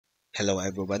Hello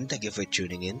everyone, thank you for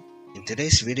tuning in. In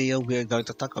today's video, we are going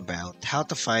to talk about how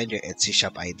to find your Etsy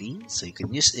shop ID so you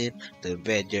can use it to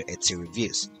embed your Etsy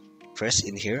reviews. First,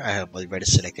 in here, I have already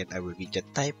selected our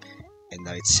widget type, and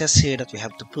now it says here that we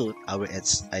have to put our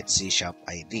Etsy shop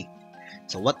ID.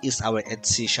 So what is our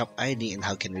Etsy shop ID and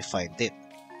how can we find it?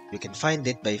 You can find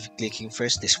it by clicking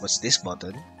first this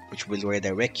button, which will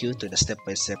redirect you to the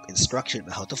step-by-step instruction on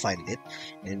how to find it.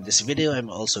 And in this video, I'm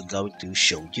also going to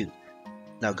show you.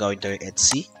 Now going to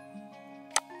Etsy.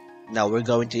 Now we're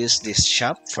going to use this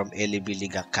shop from Eli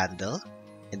Biliga Candle,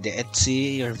 and the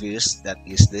Etsy reviews that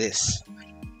is this,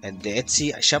 and the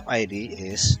Etsy shop ID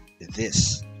is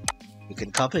this. You can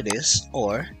copy this,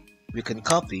 or you can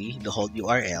copy the whole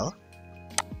URL,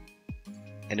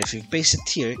 and if you paste it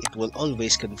here, it will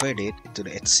always convert it into the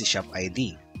Etsy shop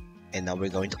ID. And now we're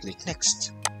going to click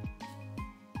next.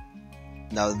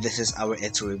 Now this is our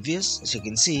Etsy reviews. As you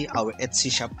can see, our Etsy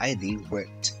shop ID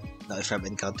worked. Now if I've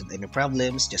encountered any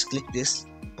problems, just click this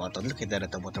button located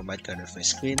at the bottom right corner of my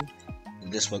screen,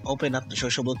 and this will open up the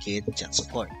SociableKIT chat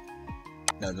support.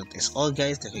 Now that is all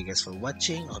guys. Thank you guys for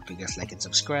watching. I hope you guys like and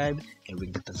subscribe, and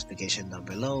ring the notification down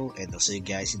below, and I'll see you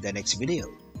guys in the next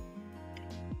video.